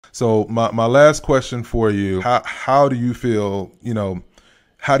So my last question for you, how do you feel,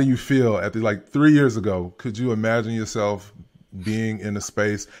 how do you feel at the, like 3 years ago, could you imagine yourself being in a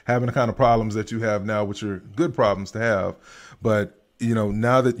space, having the kind of problems that you have now, which are good problems to have, but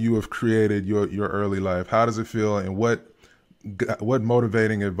now that you have created your early life, how does it feel, and what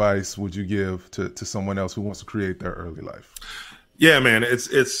motivating advice would you give to someone else who wants to create their early life? Yeah, man,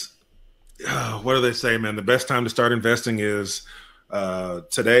 it's what do they say, man? The best time to start investing is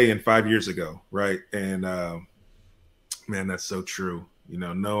today and 5 years ago, right? And man, that's so true.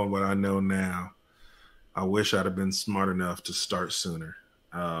 Knowing what I know now, I wish I'd have been smart enough to start sooner.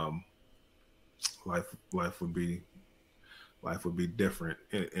 Um, life would be different,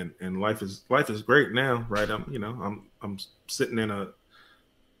 and life is great now, right? I'm sitting in a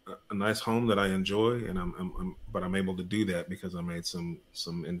nice home that I enjoy, and but I'm able to do that because I made some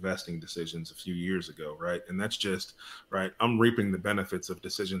investing decisions a few years ago, right? And that's just right. I'm reaping the benefits of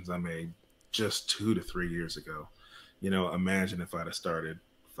decisions I made just 2 to 3 years ago. Imagine if I'd have started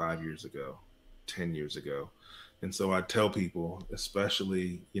 5 years ago, 10 years ago. And so I tell people,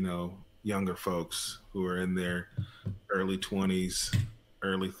 especially younger folks who are in their early 20s,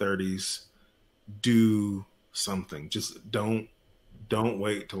 early 30s, do something. Just don't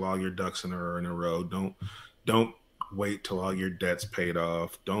wait till all your ducks are in a row. Don't wait till all your debts paid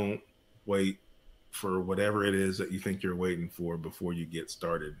off. Don't wait for whatever it is that you think you're waiting for before you get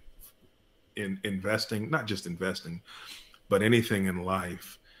started in investing. Not just investing, but anything in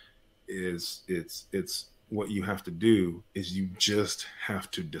life. It's what you have to do is you just have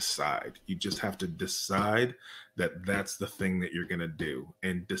to decide. You just have to decide that that's the thing that you're going to do,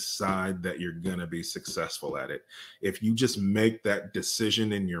 and decide that you're going to be successful at it. If you just make that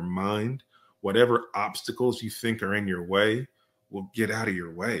decision in your mind, whatever obstacles you think are in your way will get out of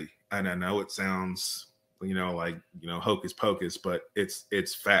your way. And I know it sounds, like, hocus pocus, but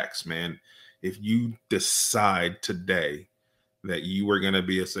it's facts, man. If you decide today that you are going to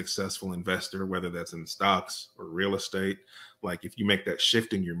be a successful investor, whether that's in stocks or real estate, like if you make that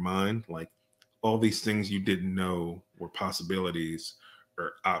shift in your mind, like all these things you didn't know were possibilities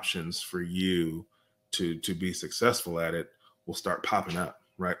or options for you to be successful at it will start popping up,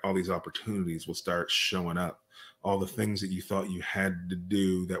 right? All these opportunities will start showing up. All the things that you thought you had to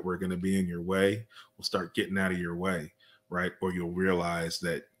do that were going to be in your way will start getting out of your way, right? Or you'll realize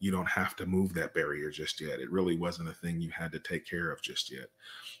that you don't have to move that barrier just yet. It really wasn't a thing you had to take care of just yet.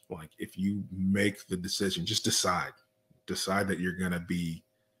 Like if you make the decision, just decide that you're going to be,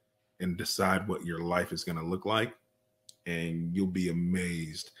 and decide what your life is going to look like. And you'll be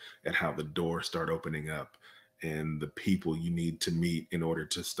amazed at how the doors start opening up, and the people you need to meet in order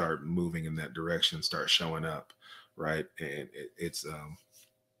to start moving in that direction start showing up. Right. And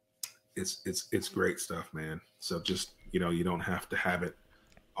it's great stuff, man. So just, you don't have to have it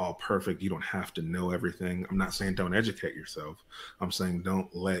all perfect. You don't have to know everything. I'm not saying don't educate yourself. I'm saying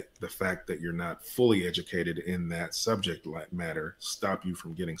don't let the fact that you're not fully educated in that subject matter stop you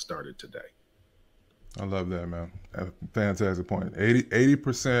from getting started today. I love that, man. Fantastic point.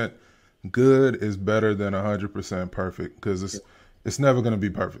 80% good is better than 100% perfect, because it's never going to be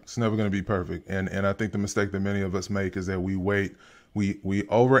perfect. It's never going to be perfect. And I think the mistake that many of us make is that we wait, we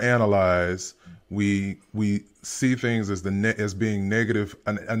overanalyze, we see things as as being negative,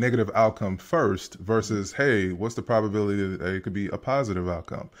 a negative outcome first, versus, hey, what's the probability that it could be a positive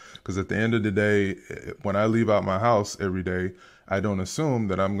outcome? Because at the end of the day, when I leave out my house every day, I don't assume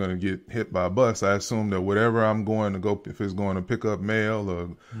that I'm going to get hit by a bus. I assume that whatever I'm going to go, if it's going to pick up mail or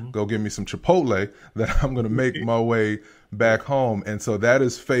go get me some Chipotle, that I'm going to make my way back home. And so that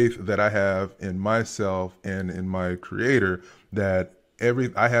is faith that I have in myself and in my creator, that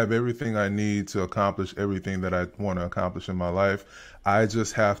I have everything I need to accomplish everything that I want to accomplish in my life. I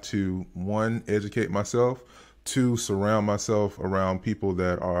just have to, one, educate myself, two, surround myself around people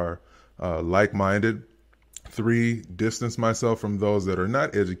that are like-minded, three, distance myself from those that are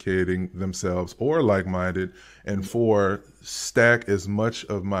not educating themselves or like-minded, and four, stack as much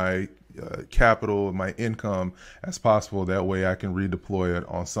of my capital, my income as possible. That way I can redeploy it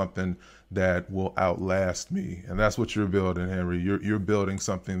on something that will outlast me. And that's what you're building, Henry. You're building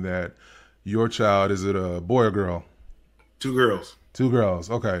something that your child, is it a boy or girl? Two girls. Two girls.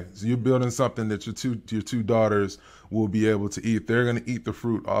 Okay. So you're building something that your two daughters will be able to eat. They're going to eat the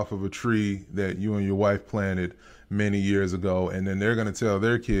fruit off of a tree that you and your wife planted many years ago. And then they're going to tell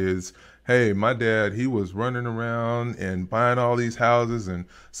their kids, hey, my dad, he was running around and buying all these houses, and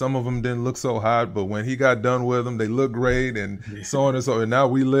some of them didn't look so hot, but when he got done with them, they looked great, and so on and so on. And now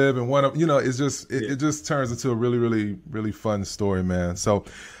we live in one of, it's just, it just turns into a really, really, really fun story, man. So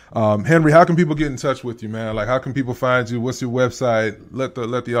Henry, how can people get in touch with you, man? Like, how can people find you? What's your website? Let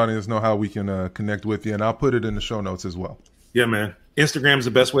the audience know how we can connect with you, and I'll put it in the show notes as well. Yeah, man. Instagram is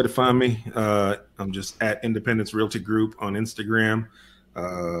the best way to find me. I'm just at Independence Realty Group on Instagram.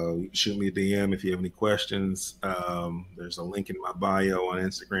 Shoot me a DM if you have any questions. There's a link in my bio on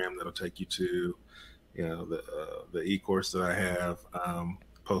Instagram that'll take you to, the e-course that I have.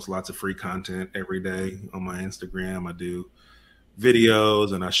 Post lots of free content every day on my Instagram. I do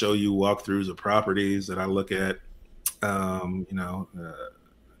videos and I show you walkthroughs of properties that I look at, on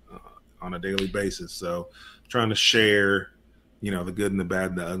a daily basis. So trying to share, the good and the bad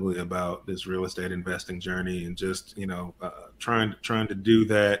and the ugly about this real estate investing journey, and just, trying to do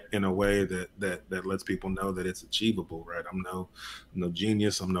that in a way that lets people know that it's achievable, right? I'm no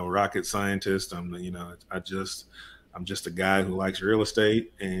genius. I'm no rocket scientist. I'm just a guy who likes real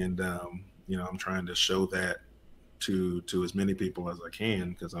estate. And, I'm trying to show that to as many people as I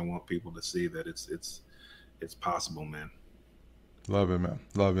can, because I want people to see that it's possible, man. Love it, man.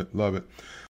 Love it. Love it.